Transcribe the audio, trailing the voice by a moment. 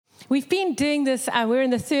We've been doing this, we're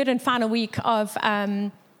in the third and final week of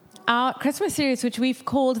our Christmas series, which we've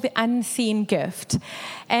called The Unseen Gift.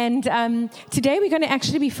 And today we're going to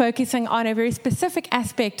actually be focusing on a very specific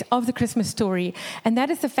aspect of the Christmas story, and that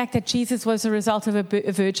is the fact that Jesus was a result of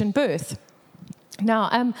a virgin birth.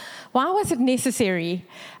 Now, why was it necessary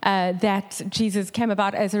that Jesus came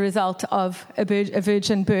about as a result of a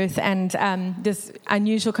virgin birth and this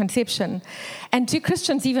unusual conception? And do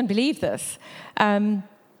Christians even believe this?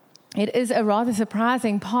 It is a rather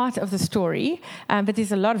surprising part of the story, but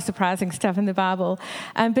there's a lot of surprising stuff in the Bible.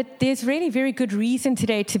 But there's really very good reason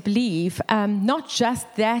today to believe, not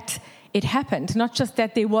just that it happened, not just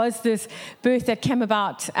that there was this birth that came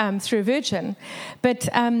about through a virgin, but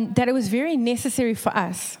that it was very necessary for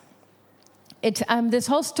us. This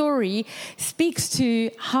whole story speaks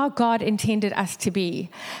to how God intended us to be.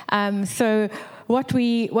 So what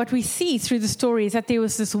we see through the story is that there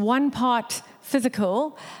was this one part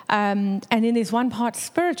physical, and then there's one part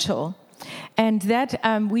spiritual. And that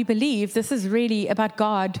we believe this is really about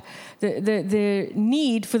God. The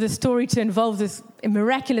need for the story to involve this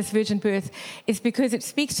miraculous virgin birth is because it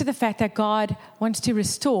speaks to the fact that God wants to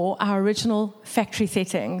restore our original factory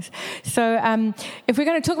settings. So if we're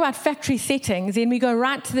going to talk about factory settings, then we go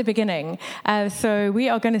right to the beginning. So we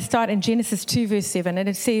are going to start in Genesis 2, verse 7, and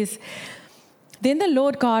it says, "Then the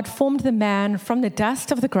Lord God formed the man from the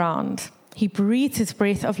dust of the ground. He breathed his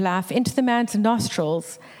breath of life into the man's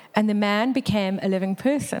nostrils, and the man became a living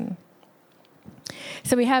person."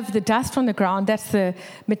 So we have the dust from the ground, that's the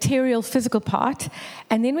material, physical part.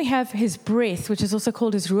 And then we have his breath, which is also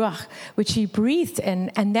called his ruach, which he breathed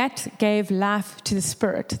in, and that gave life to the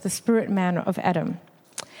spirit man of Adam.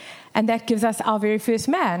 And that gives us our very first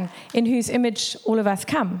man, in whose image all of us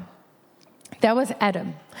come. That was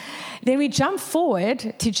Adam. Then we jump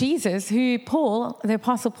forward to Jesus, who Paul, the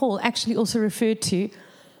Apostle Paul, actually also referred to.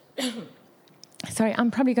 Sorry, I'm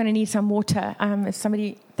probably going to need some water.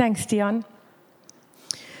 Thanks, Dion.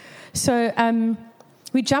 So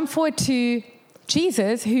we jump forward to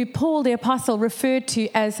Jesus, who Paul, the Apostle, referred to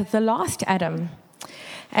as the last Adam.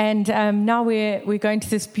 And now we're going to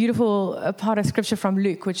this beautiful part of Scripture from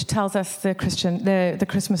Luke, which tells us the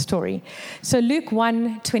Christmas story. So Luke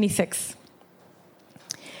 1:26.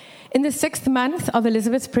 "In the 6th month of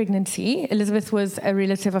Elizabeth's pregnancy," Elizabeth was a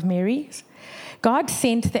relative of Mary's, "God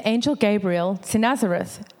sent the angel Gabriel to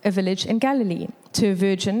Nazareth, a village in Galilee, to a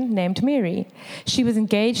virgin named Mary. She was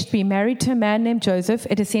engaged to be married to a man named Joseph,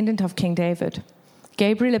 a descendant of King David.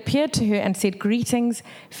 Gabriel appeared to her and said, 'Greetings,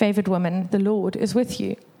 favored woman, the Lord is with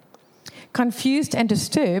you.' Confused and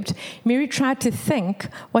disturbed, Mary tried to think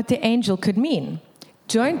what the angel could mean.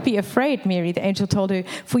 'Don't be afraid, Mary,' the angel told her,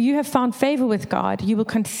 'for you have found favor with God. You will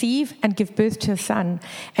conceive and give birth to a son,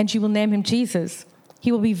 and you will name him Jesus.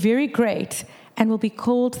 He will be very great and will be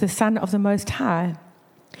called the Son of the Most High.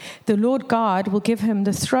 The Lord God will give him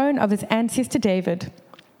the throne of his ancestor David,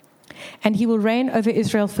 and he will reign over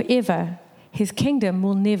Israel forever. His kingdom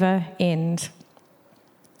will never end.'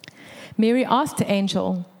 Mary asked the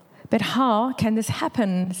angel, 'But how can this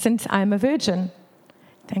happen since I am a virgin?'"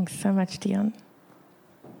 Thanks so much, Dion.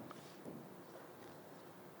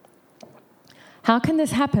 "How can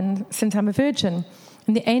this happen since I'm a virgin?"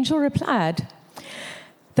 And the angel replied,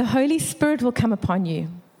 "The Holy Spirit will come upon you,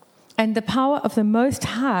 and the power of the Most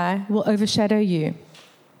High will overshadow you.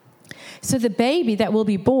 So the baby that will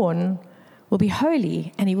be born will be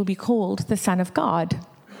holy, and he will be called the Son of God."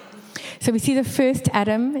 So we see the first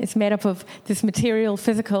Adam is made up of this material,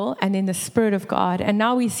 physical, and then the Spirit of God. And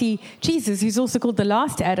now we see Jesus, who's also called the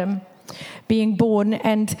last Adam, being born,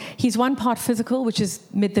 and he's one part physical, which is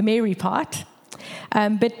the Mary part,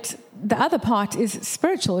 but the other part is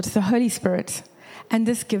spiritual. It's the Holy Spirit. And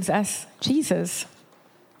this gives us Jesus,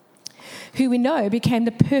 who we know became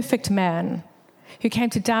the perfect man, who came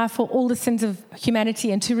to die for all the sins of humanity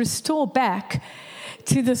and to restore back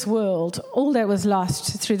to this world all that was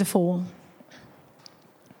lost through the fall.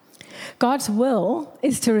 God's will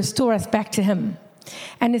is to restore us back to him.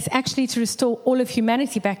 And it's actually to restore all of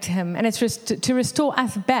humanity back to him. And it's to restore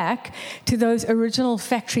us back to those original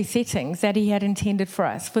factory settings that he had intended for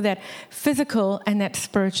us, for that physical and that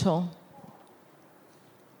spiritual.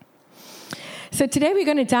 So today we're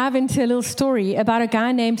going to dive into a little story about a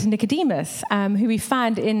guy named Nicodemus, who we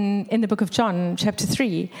find in the book of John, chapter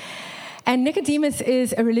 3. And Nicodemus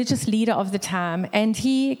is a religious leader of the time, and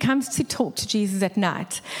he comes to talk to Jesus at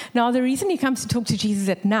night. Now, the reason he comes to talk to Jesus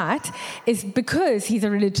at night is because he's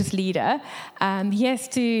a religious leader. He has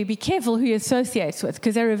to be careful who he associates with,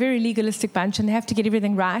 because they're a very legalistic bunch, and they have to get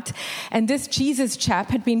everything right. And this Jesus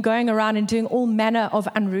chap had been going around and doing all manner of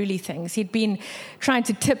unruly things. He'd been trying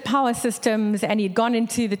to tip power systems, and he'd gone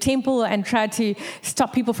into the temple and tried to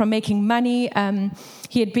stop people from making money.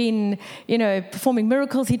 He had been, performing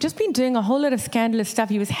miracles. He'd just been doing a whole lot of scandalous stuff.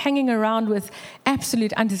 He was hanging around with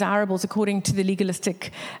absolute undesirables, according to the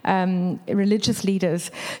legalistic religious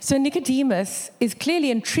leaders. So Nicodemus is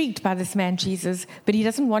clearly intrigued by this man, Jesus, but he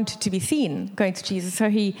doesn't want to be seen going to Jesus. So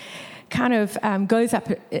he kind of goes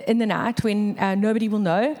up in the night when nobody will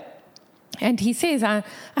know. And he says, I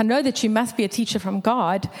know that you must be a teacher from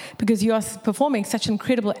God because you are performing such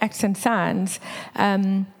incredible acts and signs.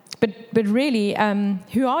 But really,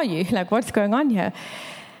 who are you? Like, what's going on here?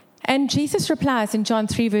 And Jesus replies in John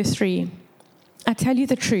 3, verse 3, I tell you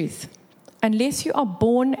the truth, unless you are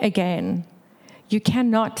born again, you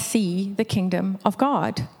cannot see the kingdom of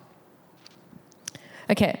God.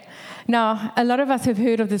 Okay, now, a lot of us have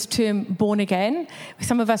heard of this term, born again.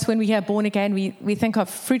 Some of us, when we hear born again, we think of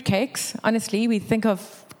fruitcakes. Honestly, we think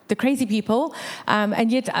of the crazy people.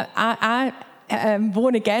 And yet, I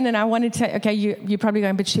born again, and I wanted to, okay, you're probably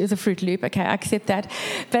going, but she is a Fruit Loop. Okay, I accept that.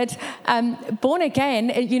 But born again,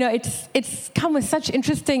 it's come with such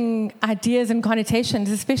interesting ideas and connotations,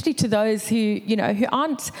 especially to those who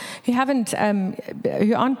aren't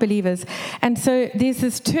believers. And so there's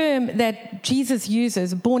this term that Jesus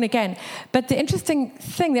uses, born again. But the interesting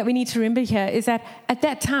thing that we need to remember here is that at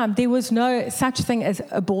that time there was no such thing as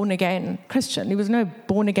a born again Christian. There was no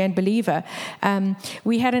born again believer.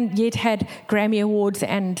 We hadn't yet had Grammy Awards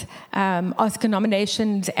and Oscar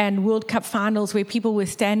nominations and World Cup finals where people were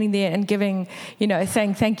standing there and giving,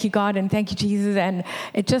 saying thank you God and thank you Jesus, and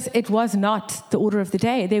it was not the order of the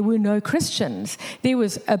day. There were no Christians. There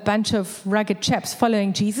was a bunch of rugged chaps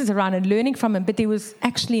following Jesus around and learning from him, but there was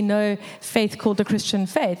actually no faith called the Christian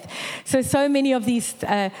faith. So many of these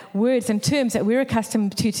words and terms that we're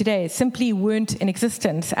accustomed to today simply weren't in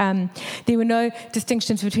existence. There were no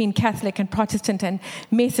distinctions between Catholic and Protestant and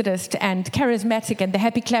Methodist and charismatic and the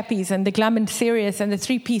happy clappies and the glum and serious and the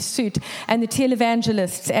three-piece suit and the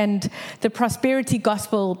televangelists and the prosperity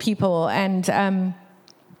gospel people. And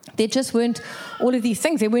there just weren't all of these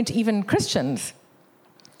things. They weren't even Christians.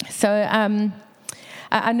 So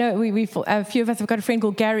I know a few of us have got a friend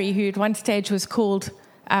called Gary who at one stage was called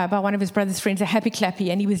by one of his brother's friends a happy clappy,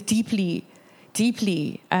 and he was deeply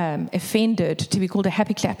offended to be called a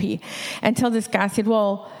happy clappy, until this guy said,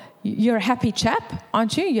 well, you're a happy chap,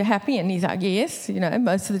 aren't you? You're happy? And he's like, yes,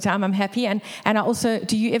 most of the time I'm happy. And I also,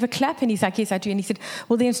 do you ever clap? And he's like, yes, I do. And he said,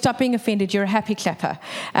 well, then stop being offended. You're a happy clapper.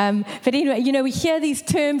 But anyway, we hear these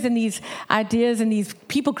terms and these ideas and these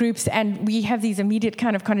people groups, and we have these immediate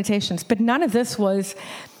kind of connotations. But none of this was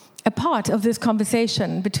a part of this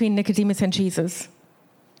conversation between Nicodemus and Jesus.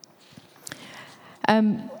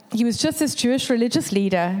 He was just this Jewish religious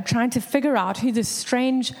leader trying to figure out who this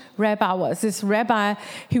strange rabbi was, this rabbi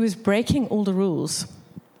who was breaking all the rules.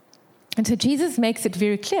 And so Jesus makes it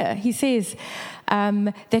very clear. He says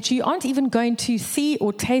that you aren't even going to see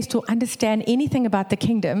or taste or understand anything about the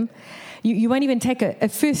kingdom. You won't even take a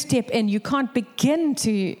first step in. You can't begin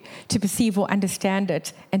to perceive or understand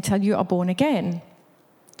it until you are born again.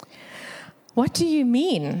 What do you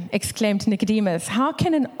mean? Exclaimed Nicodemus. How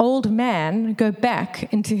can an old man go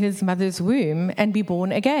back into his mother's womb and be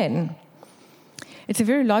born again? It's a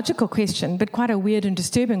very logical question, but quite a weird and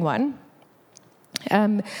disturbing one.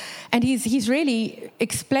 And he's really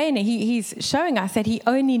explaining, he's showing us that he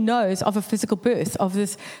only knows of a physical birth, of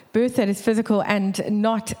this birth that is physical and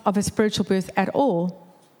not of a spiritual birth at all.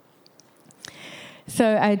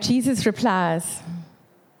 So Jesus replies,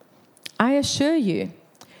 I assure you,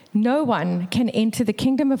 no one can enter the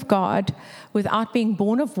kingdom of God without being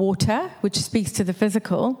born of water, which speaks to the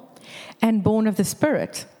physical, and born of the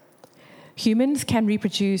Spirit. Humans can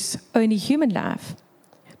reproduce only human life,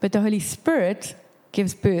 but the Holy Spirit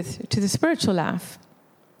gives birth to the spiritual life.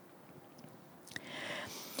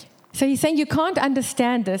 So he's saying you can't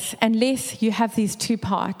understand this unless you have these two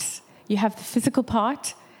parts. You have the physical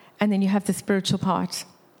part, and then you have the spiritual part.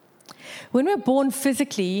 When we're born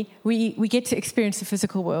physically, we get to experience the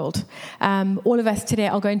physical world. All of us today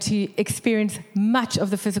are going to experience much of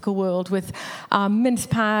the physical world with our mince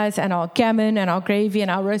pies and our gammon and our gravy and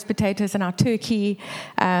our roast potatoes and our turkey.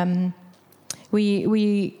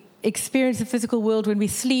 We experience the physical world when we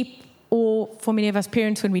sleep, or for many of us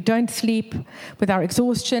parents when we don't sleep, with our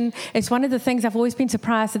exhaustion. It's one of the things I've always been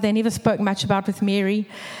surprised that they never spoke much about with Mary.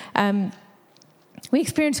 We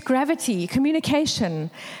experience gravity,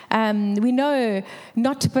 communication. We know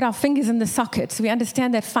not to put our fingers in the sockets. We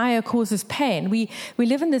understand that fire causes pain. We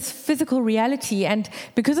live in this physical reality, and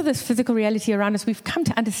because of this physical reality around us, we've come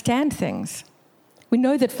to understand things. We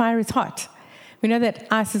know that fire is hot. We know that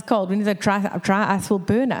ice is cold. We know that dry ice will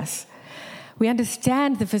burn us. We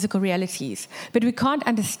understand the physical realities, but we can't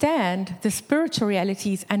understand the spiritual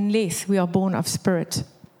realities unless we are born of spirit.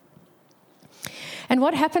 And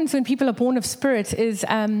what happens when people are born of spirit is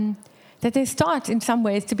that they start in some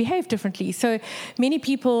ways to behave differently. So many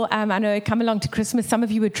people, I know, come along to Christmas. Some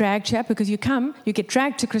of you were dragged here because you get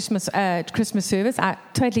dragged to Christmas service. I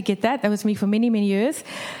totally get that. That was me for many, many years.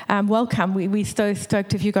 Welcome. We're so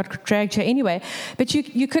stoked if you got dragged here anyway. But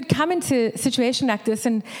you could come into a situation like this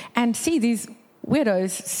and see these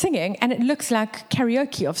weirdos singing, and it looks like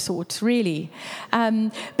karaoke of sorts, really.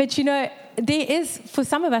 But, there is, for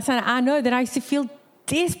some of us, and I know that I used to feel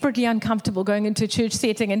desperately uncomfortable going into a church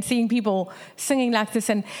setting and seeing people singing like this,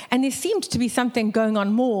 and there seemed to be something going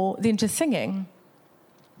on more than just singing.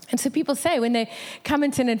 And so people say when they come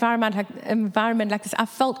into an environment like this, I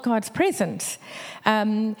felt God's presence.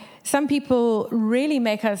 Some people really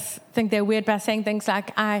make us think they're weird by saying things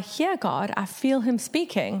like, I hear God, I feel him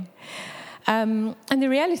speaking. And the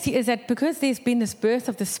reality is that because there's been this birth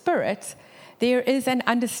of the Spirit, there is an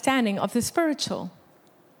understanding of the spiritual.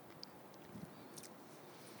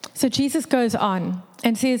 So Jesus goes on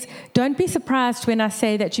and says, don't be surprised when I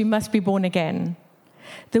say that you must be born again.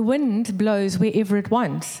 The wind blows wherever it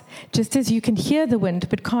wants, just as you can hear the wind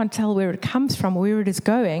but can't tell where it comes from or where it is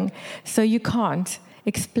going, so you can't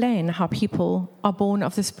explain how people are born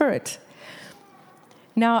of the Spirit.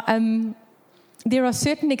 Now, there are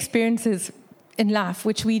certain experiences in life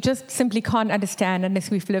which we just simply can't understand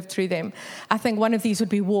unless we've lived through them. I think one of these would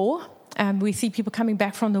be war. We see people coming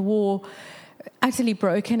back from the war utterly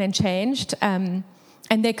broken and changed, and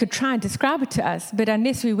they could try and describe it to us, but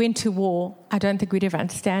unless we went to war, I don't think we'd ever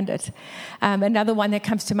understand it. Another one that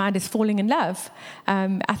comes to mind is falling in love.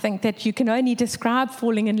 I think that you can only describe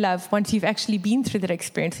falling in love once you've actually been through that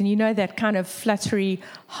experience, and you know that kind of fluttery,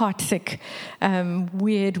 heartsick,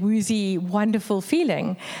 weird, woozy, wonderful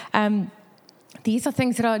feeling. These are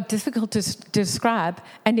things that are difficult to describe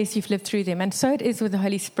unless you've lived through them. And so it is with the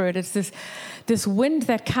Holy Spirit. It's this wind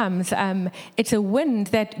that comes. It's a wind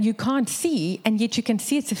that you can't see, and yet you can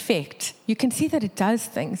see its effect. You can see that it does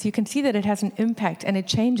things. You can see that it has an impact, and it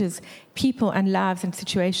changes people and lives and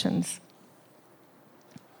situations.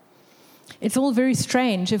 It's all very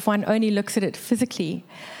strange if one only looks at it physically.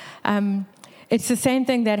 It's the same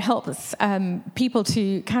thing that helps people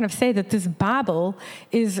to kind of say that this Bible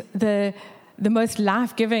is the most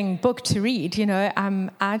life-giving book to read.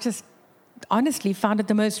 I just honestly found it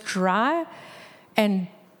the most dry and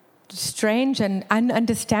strange and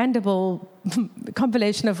ununderstandable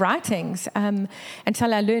compilation of writings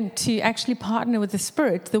until I learned to actually partner with the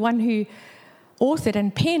Spirit, the one who authored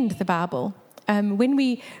and penned the Bible. When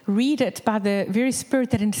we read it by the very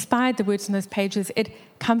Spirit that inspired the words in those pages, it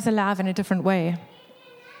comes alive in a different way.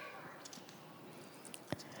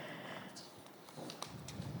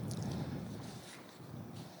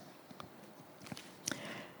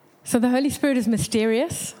 So the Holy Spirit is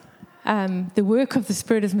mysterious. The work of the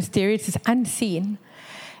Spirit is mysterious, it's unseen.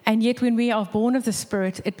 And yet when we are born of the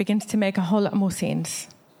Spirit, it begins to make a whole lot more sense.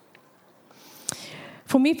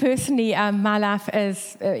 For me personally, my life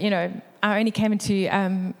is, I only came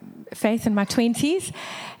into faith in my 20s.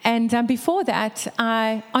 And before that,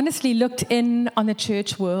 I honestly looked in on the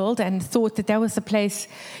church world and thought that was the place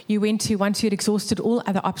you went to once you'd exhausted all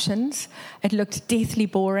other options. It looked deathly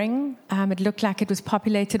boring. It looked like it was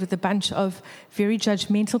populated with a bunch of very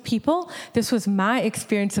judgmental people. This was my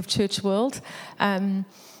experience of church world. And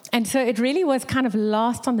so it really was kind of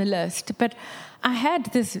last on the list. But I had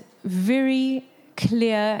this very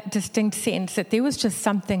clear, distinct sense that there was just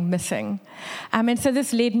something missing. And so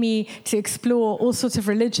this led me to explore all sorts of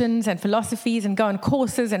religions and philosophies and go on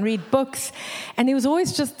courses and read books. And there was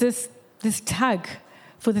always just this tug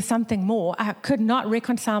for the something more. I could not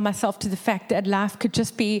reconcile myself to the fact that life could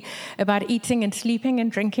just be about eating and sleeping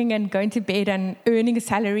and drinking and going to bed and earning a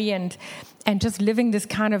salary and just living this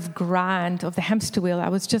kind of grind of the hamster wheel. I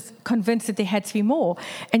was just convinced that there had to be more.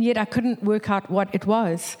 And yet I couldn't work out what it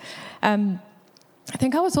was. I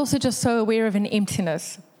think I was also just so aware of an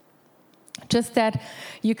emptiness. Just that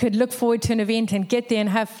you could look forward to an event and get there and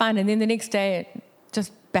have fun, and then the next day,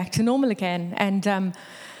 just back to normal again. And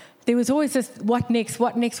there was always this, what next?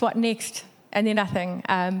 and then nothing.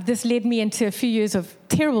 This led me into a few years of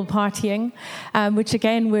terrible partying, which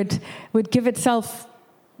again would give itself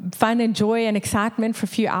fun and joy and excitement for a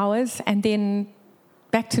few hours, and then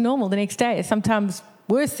back to normal the next day. Sometimes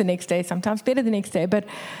worse the next day, sometimes better the next day. But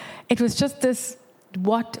it was just this,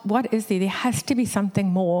 what is there? There has to be something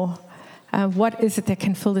more. What is it that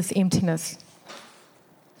can fill this emptiness?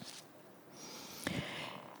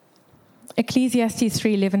 Ecclesiastes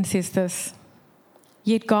 3:11 says this: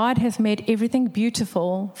 "Yet God has made everything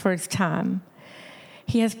beautiful for its time.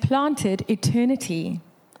 He has planted eternity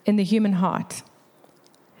in the human heart.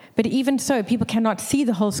 But even so, people cannot see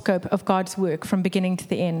the whole scope of God's work from beginning to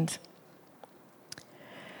the end."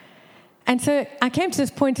 And so I came to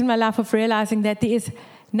this point in my life of realizing that there is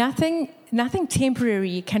nothing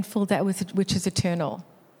temporary can fill that which is eternal.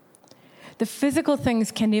 The physical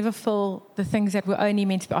things can never fill the things that were only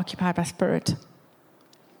meant to be occupied by spirit.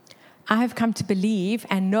 I have come to believe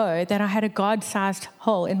and know that I had a God-sized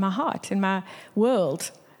hole in my heart, in my world,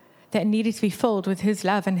 that needed to be filled with His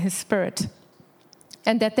love and His Spirit.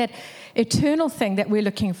 And that eternal thing that we're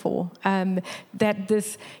looking for,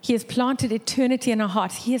 He has planted eternity in our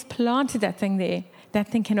hearts. He has planted that thing there. That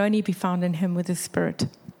thing can only be found in Him with His Spirit.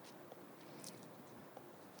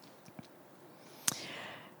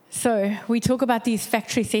 So we talk about these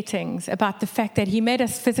factory settings, about the fact that He made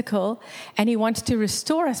us physical and He wants to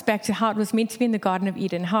restore us back to how it was meant to be in the Garden of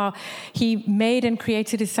Eden, how He made and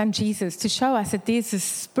created His Son Jesus to show us that there's this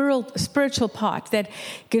spiritual part that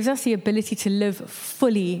gives us the ability to live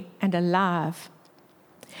fully and alive.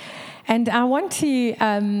 And I want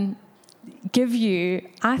to give you,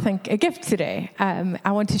 I think, a gift today.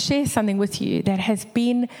 I want to share something with you that has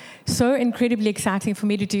been so incredibly exciting for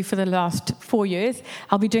me to do for the last 4 years.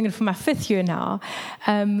 I'll be doing it for my 5th year now.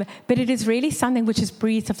 But it is really something which is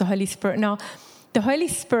breathed of the Holy Spirit. Now, the Holy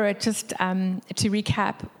Spirit, just to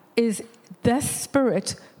recap, is the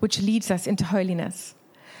Spirit which leads us into holiness.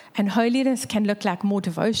 And holiness can look like more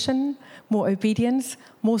devotion, more obedience,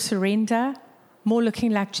 more surrender, more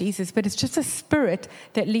looking like Jesus, but it's just a Spirit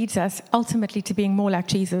that leads us ultimately to being more like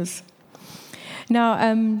Jesus.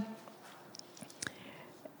 Now,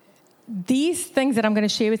 these things that I'm going to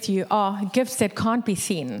share with you are gifts that can't be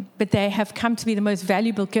seen, but they have come to be the most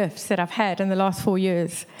valuable gifts that I've had in the last 4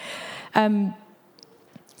 years.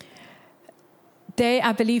 They,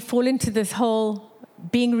 I believe, fall into this whole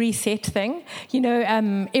being reset thing. You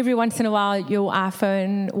know, every once in a while, your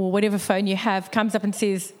iPhone or whatever phone you have comes up and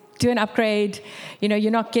says, do an upgrade. You know,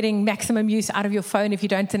 you're not getting maximum use out of your phone if you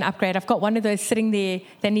don't do an upgrade. I've got one of those sitting there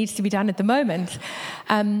that needs to be done at the moment.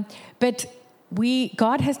 But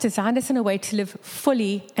God has designed us in a way to live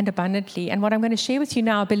fully and abundantly. And what I'm going to share with you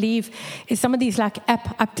now, I believe, is some of these like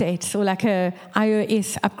app updates or like a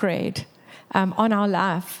iOS upgrade on our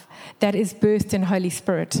life that is birthed in Holy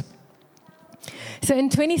Spirit. So in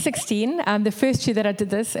 2016, the first year that I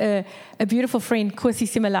did this, a beautiful friend, Kosi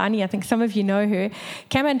Simelani, I think some of you know her,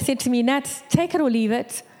 came and said to me, Nat, take it or leave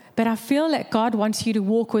it, but I feel that God wants you to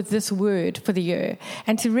walk with this word for the year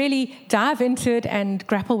and to really dive into it and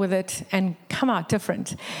grapple with it and come out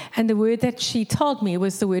different. And the word that she told me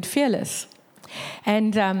was the word fearless.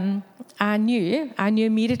 And I knew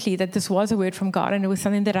immediately that this was a word from God and it was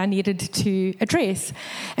something that I needed to address.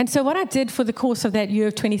 And so what I did for the course of that year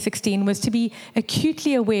of 2016 was to be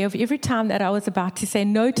acutely aware of every time that I was about to say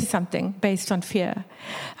no to something based on fear.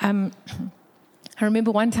 I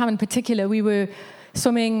remember one time in particular, we were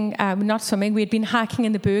we had been hiking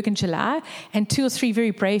in the Berg in July, and 2 or 3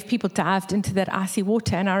 very brave people dived into that icy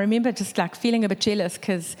water. And I remember just like feeling a bit jealous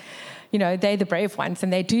because, you know, they're the brave ones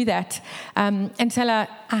and they do that. And so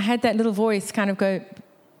I had that little voice kind of go,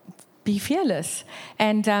 be fearless.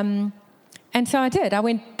 And so I did. I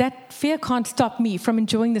went, that fear can't stop me from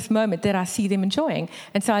enjoying this moment that I see them enjoying.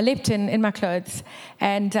 And so I leapt in my clothes.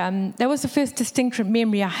 And that was the first distinct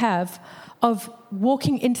memory I have of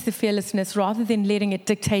walking into the fearlessness rather than letting it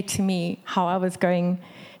dictate to me how I was going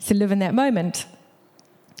to live in that moment.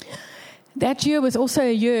 That year was also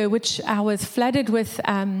a year which I was flooded with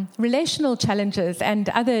relational challenges and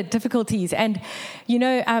other difficulties. And, you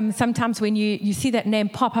know, sometimes when you see that name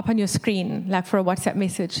pop up on your screen, like for a WhatsApp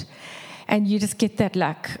message, and you just get that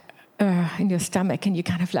like in your stomach and you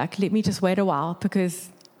kind of like, let me just wait a while because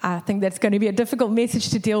I think that's going to be a difficult message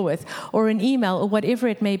to deal with, or an email or whatever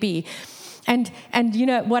it may be. And you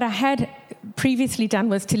know, what I had previously done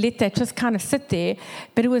was to let that just kind of sit there,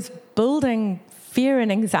 but it was building fear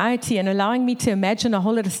and anxiety and allowing me to imagine a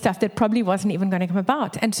whole lot of stuff that probably wasn't even going to come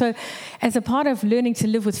about. And so as a part of learning to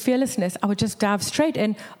live with fearlessness, I would just dive straight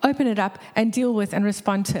in, open it up, and deal with and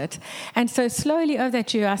respond to it. And so slowly over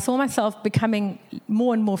that year, I saw myself becoming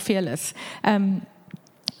more and more fearless.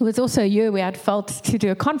 It was also a year where I'd felt to do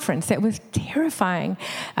a conference that was terrifying,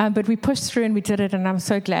 but we pushed through and we did it, and I'm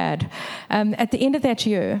so glad. At the end of that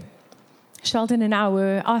year, Sheldon and I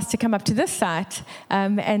were asked to come up to this site,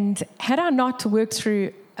 and had I not worked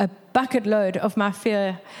through a bucket load of my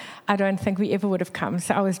fear, I don't think we ever would have come.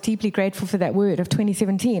 So I was deeply grateful for that word of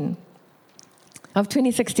 2016.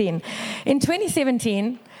 In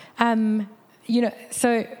 2017,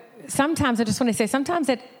 so sometimes I just want to say, sometimes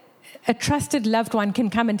that a trusted loved one can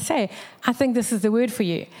come and say, I think this is the word for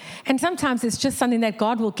you. And sometimes it's just something that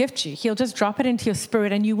God will gift you. He'll just drop it into your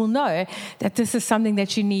spirit, and you will know that this is something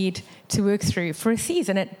that you need to work through for a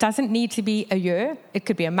season. It doesn't need to be a year. It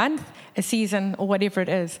could be a month, a season, or whatever it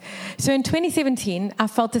is. So in 2017, I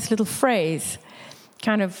felt this little phrase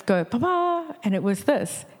kind of go, Papa, and it was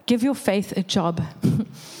this: give your faith a job.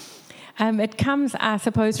 It comes, I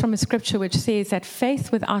suppose, from a scripture which says that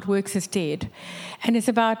faith without works is dead. And it's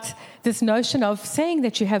about this notion of saying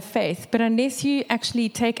that you have faith, but unless you actually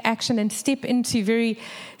take action and step into very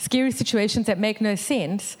scary situations that make no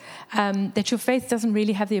sense, that your faith doesn't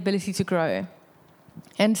really have the ability to grow.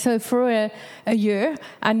 And so for a year,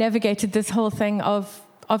 I navigated this whole thing of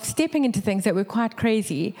stepping into things that were quite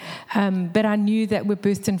crazy, but I knew that were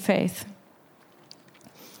birthed in faith.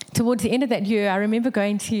 Towards the end of that year, I remember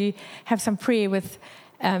going to have some prayer with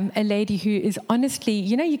a lady who is honestly,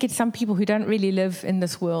 you get some people who don't really live in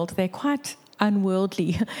this world. They're quite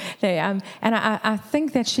unworldly. And I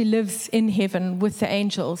think that she lives in heaven with the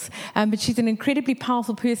angels. But she's an incredibly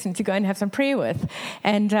powerful person to go and have some prayer with.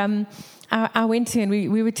 And I went to, and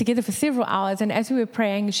we were together for several hours. And as we were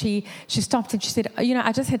praying, she stopped and she said,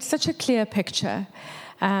 I just had such a clear picture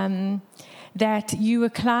that you were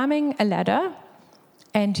climbing a ladder,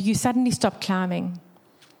 and you suddenly stopped climbing.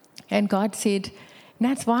 And God said,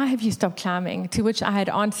 Nats, why have you stopped climbing? To which I had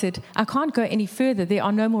answered, I can't go any further. There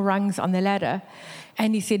are no more rungs on the ladder.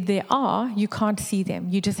 And he said, there are. You can't see them.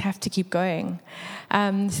 You just have to keep going.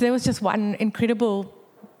 So there was just one incredible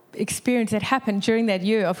experience that happened during that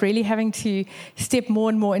year of really having to step more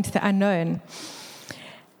and more into the unknown.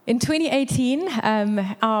 In 2018,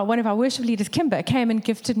 one of our worship leaders, Kimber, came and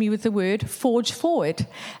gifted me with the word forge forward.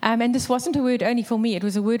 And this wasn't a word only for me. It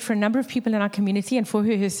was a word for a number of people in our community and for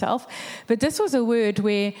her herself. But this was a word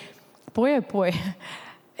where, boy, oh boy,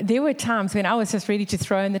 there were times when I was just ready to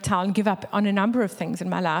throw in the towel and give up on a number of things in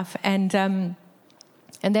my life. And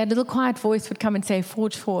that little quiet voice would come and say,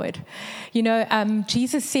 forge forward.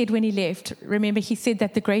 Jesus said when he left, remember, he said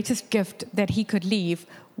that the greatest gift that he could leave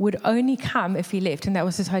would only come if he left, and that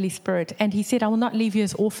was his Holy Spirit. And he said, I will not leave you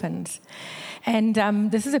as orphans. And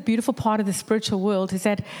this is a beautiful part of the spiritual world, is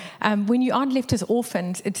that when you aren't left as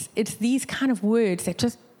orphans, it's these kind of words that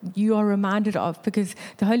just you are reminded of, because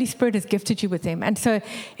the Holy Spirit has gifted you with them. And so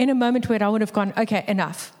in a moment where I would have gone, okay,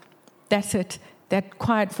 enough, that's it, that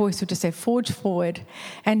quiet voice would just say, forge forward.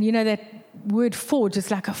 And that word forge is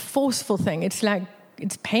like a forceful thing. It's like,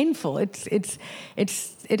 it's painful.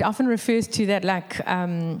 It often refers to that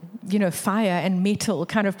fire and metal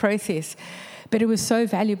kind of process. But it was so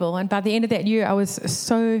valuable. And by the end of that year, I was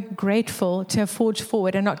so grateful to have forged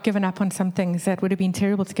forward and not given up on some things that would have been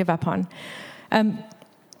terrible to give up on.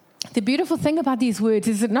 The beautiful thing about these words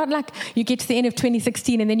is it's not like you get to the end of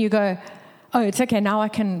 2016 and then you go, oh, it's okay, now I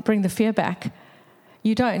can bring the fear back.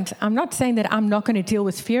 You don't. I'm not saying that I'm not going to deal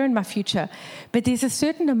with fear in my future, but there's a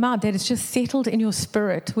certain amount that is just settled in your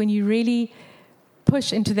spirit when you really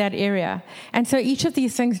push into that area. And so each of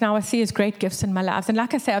these things now I see as great gifts in my life. And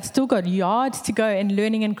like I say, I've still got yards to go in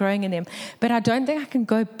learning and growing in them, but I don't think I can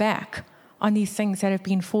go back on these things that have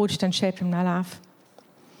been forged and shaped in my life.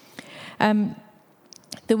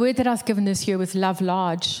 The word that I was given this year was love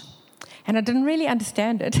large. And I didn't really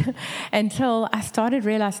understand it until I started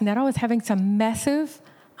realizing that I was having some massive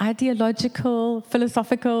ideological,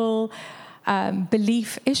 philosophical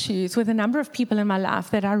belief issues with a number of people in my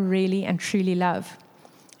life that I really and truly love.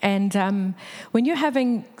 And when you're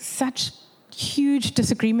having such huge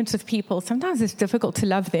disagreements with people, sometimes it's difficult to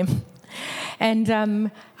love them.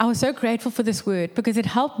 And I was so grateful for this word because it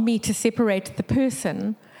helped me to separate the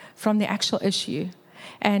person from the actual issue.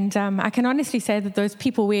 And I can honestly say that those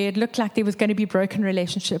people where it looked like there was going to be a broken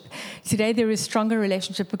relationship, today there is stronger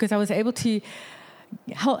relationship because I was able to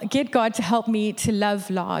get God to help me to love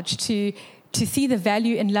large, to see the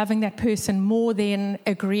value in loving that person more than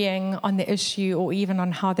agreeing on the issue or even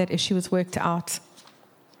on how that issue was worked out.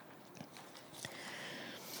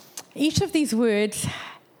 Each of these words,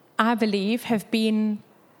 I believe, have been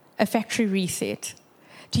a factory reset.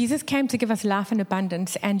 Jesus came to give us life in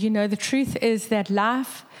abundance, and the truth is that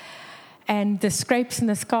life and the scrapes and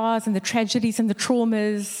the scars and the tragedies and the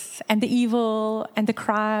traumas and the evil and the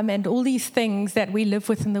crime and all these things that we live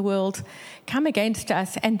with in the world come against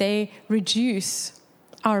us, and they reduce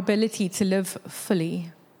our ability to live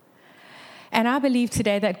fully. And I believe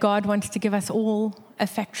today that God wants to give us all a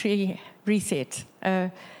factory reset,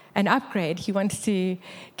 an upgrade. He wants to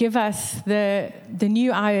give us the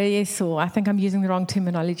new iOS, or I think I'm using the wrong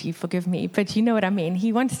terminology, forgive me, but you know what I mean.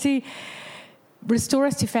 He wants to restore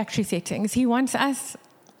us to factory settings. He wants us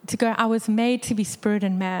to go, I was made to be spirit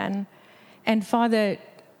and man. And Father,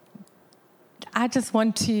 I just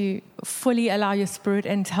want to fully allow your spirit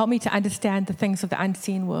and to help me to understand the things of the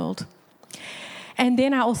unseen world. And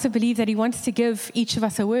then I also believe that he wants to give each of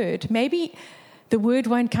us a word. Maybe the word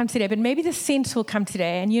won't come today, but maybe the sense will come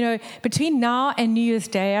today. And, you know, between now and New Year's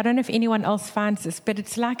Day, I don't know if anyone else finds this, but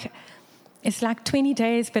it's like 20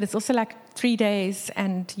 days, but it's also like 3 days.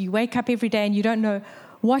 And you wake up every day and you don't know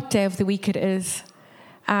what day of the week it is,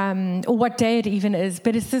 or what day it even is.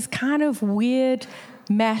 But it's this kind of weird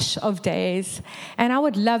mash of days. And I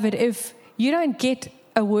would love it if you don't get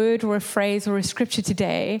a word or a phrase or a scripture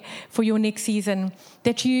today for your next season,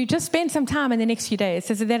 that you just spend some time in the next few days,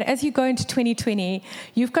 so that as you go into 2020,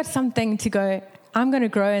 you've got something to go, I'm going to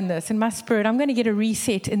grow in this, in my spirit. I'm going to get a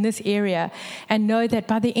reset in this area, and know that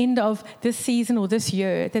by the end of this season or this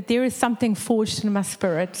year, that there is something forged in my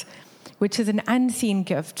spirit, which is an unseen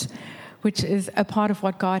gift, which is a part of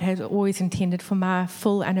what God has always intended for my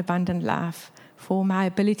full and abundant life, for my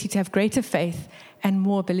ability to have greater faith and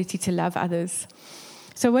more ability to love others.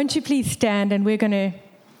 So won't you please stand, and we're going to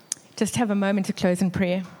just have a moment to close in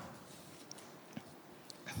prayer.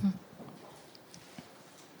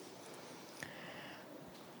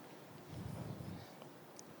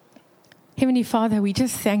 Heavenly Father, we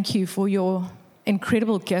just thank you for your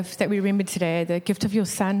incredible gift that we remembered today, the gift of your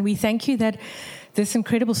Son. We thank you that this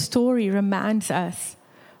incredible story reminds us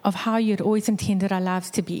of how you had always intended our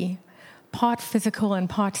lives to be, part physical and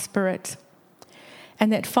part spirit.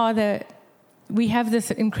 And that, Father, we have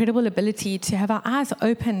this incredible ability to have our eyes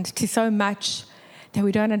opened to so much that we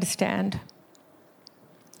don't understand.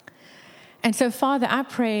 And so, Father, I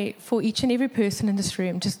pray for each and every person in this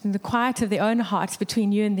room, just in the quiet of their own hearts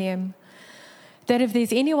between you and them, that if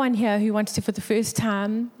there's anyone here who wants to, for the first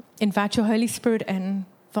time, invite your Holy Spirit in,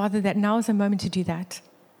 Father, that now is a moment to do that.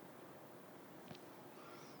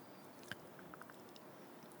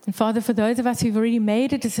 And Father, for those of us who've already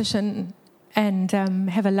made a decision and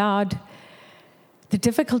have allowed the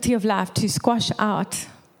difficulty of life to squash out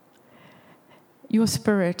your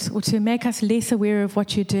spirit, or to make us less aware of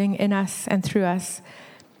what you're doing in us and through us,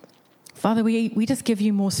 Father, we just give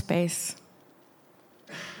you more space.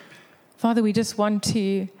 Father, we just want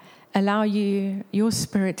to allow you, your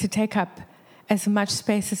spirit, to take up as much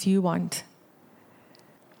space as you want.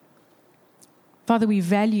 Father, we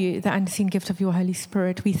value the unseen gift of your Holy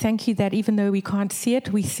Spirit. We thank you that even though we can't see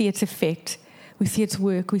it, we see its effect. We see its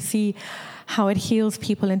work. We see how it heals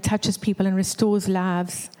people and touches people and restores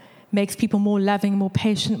lives, makes people more loving, more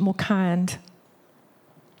patient, more kind.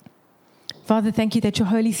 Father, thank you that your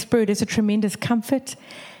Holy Spirit is a tremendous comfort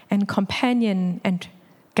and companion and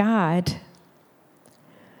guide.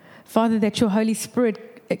 Father, that your Holy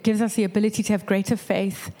Spirit gives us the ability to have greater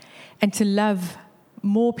faith and to love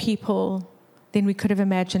more people than we could have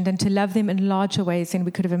imagined, and to love them in larger ways than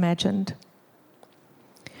we could have imagined.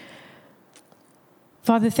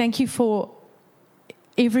 Father, thank you for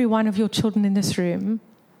every one of your children in this room,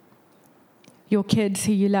 your kids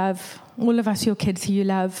who you love, all of us, your kids who you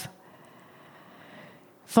love.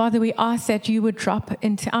 Father, we ask that you would drop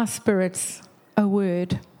into our spirits a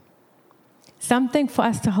word, something for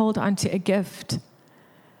us to hold on to, a gift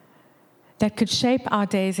that could shape our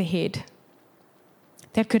days ahead,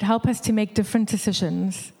 that could help us to make different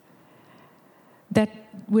decisions, that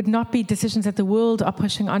would not be decisions that the world are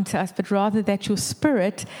pushing onto us, but rather that your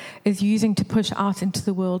Spirit is using to push out into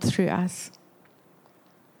the world through us.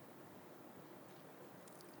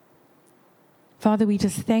 Father, we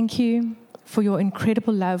just thank you for your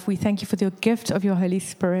incredible love. We thank you for the gift of your Holy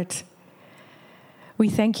Spirit. We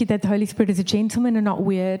thank you that the Holy Spirit is a gentleman and not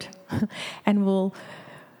weird, and will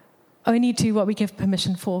only do what we give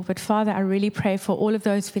permission for. But Father, I really pray for all of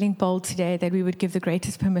those feeling bold today, that we would give the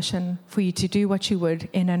greatest permission for you to do what you would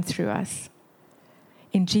in and through us.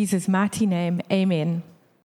 In Jesus' mighty name, amen.